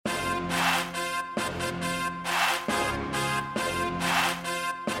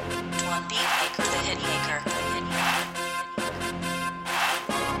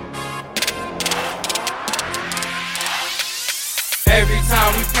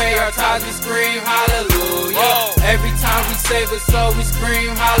our tithes, we scream hallelujah. Whoa. Every time we save a soul, we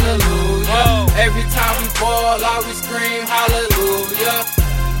scream hallelujah. Whoa. Every time we ball out, we scream hallelujah.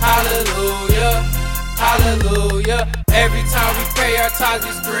 Hallelujah. Hallelujah. Every time we pay our tithes,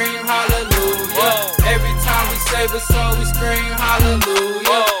 we scream hallelujah. Whoa. Every time we save a soul, we scream hallelujah.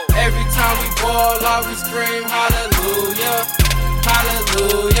 Whoa. Every time we ball out, we scream hallelujah.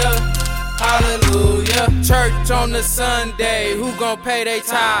 Hallelujah. Hallelujah. Church on the Sunday, who gon' pay they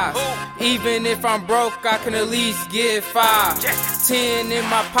tithes? Even if I'm broke, I can at least get 5. 10 in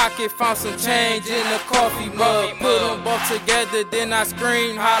my pocket, found some change in a coffee mug. Put them both together, then I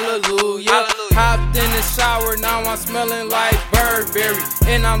screamed hallelujah. Hopped in the shower, now I'm smelling like Burberry.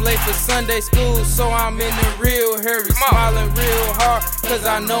 And I'm late for Sunday school, so I'm in a real hurry. Smiling real hard, cause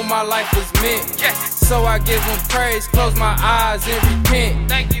I know my life was meant. So I give him praise, close my eyes and repent.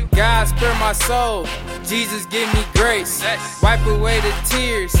 Thank you. God spare my soul, Jesus give me grace. Wipe away the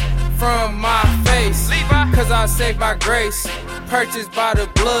tears from my face. Levi. Cause I saved by grace, purchased by the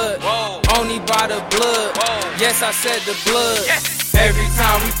blood. Whoa. Only by the blood. Whoa. Yes, I said the blood. Yes. Every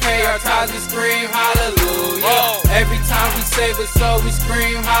time we pay our tithes, we scream hallelujah. Whoa. Every time we save a soul, we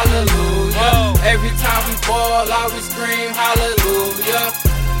scream hallelujah. Whoa. Every time we ball out, we scream hallelujah.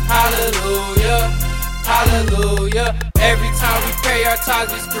 Hallelujah. Hallelujah. Every time we pay our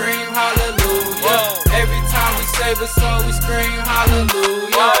tithes, we scream hallelujah. Whoa. Every time we save a soul, we scream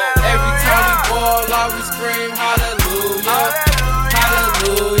hallelujah. Whoa. Every time we ball out, we scream hallelujah.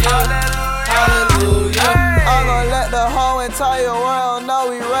 Hallelujah. Hallelujah. I'm gonna let the whole entire world know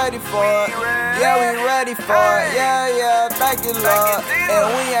we ready for it. Yeah, we ready for it. Yeah, thank you, Lord. And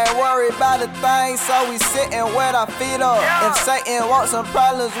we ain't worried about a thing, so we sitting with our feet up. If Satan wants some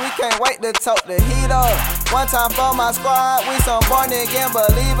problems, we can't wait to tote the heat up. One time for my squad, we some born again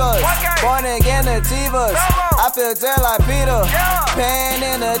believers. Born again achievers. I feel just like Peter. Pan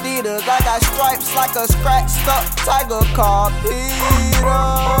in Adidas. I got stripes like a scratched up tiger called Peter.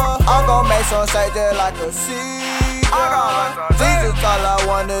 I'm gon' make some say just like a Caesar. Jesus, all I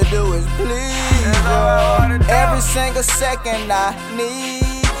wanna do is please ya. Every single second I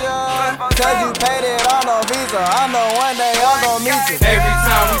need ya. Cause you paid it on no visa. I know one day I'm gon' meet you. Every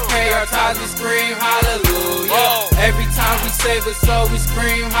time we pay our tithes, we scream hallelujah. Whoa. Every time we save a soul, we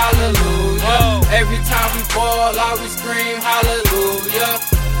scream hallelujah. Whoa. Every time we ball out, we scream hallelujah.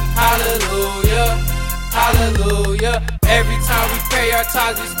 Hallelujah. Hallelujah. Every time we pay our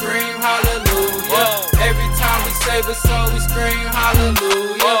tithes, we scream hallelujah. Whoa. Every time we save a soul, we scream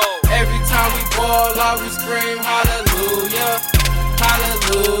hallelujah. Whoa. Every time we ball out, we scream hallelujah.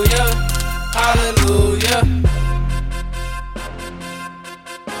 Hallelujah. Hallelujah.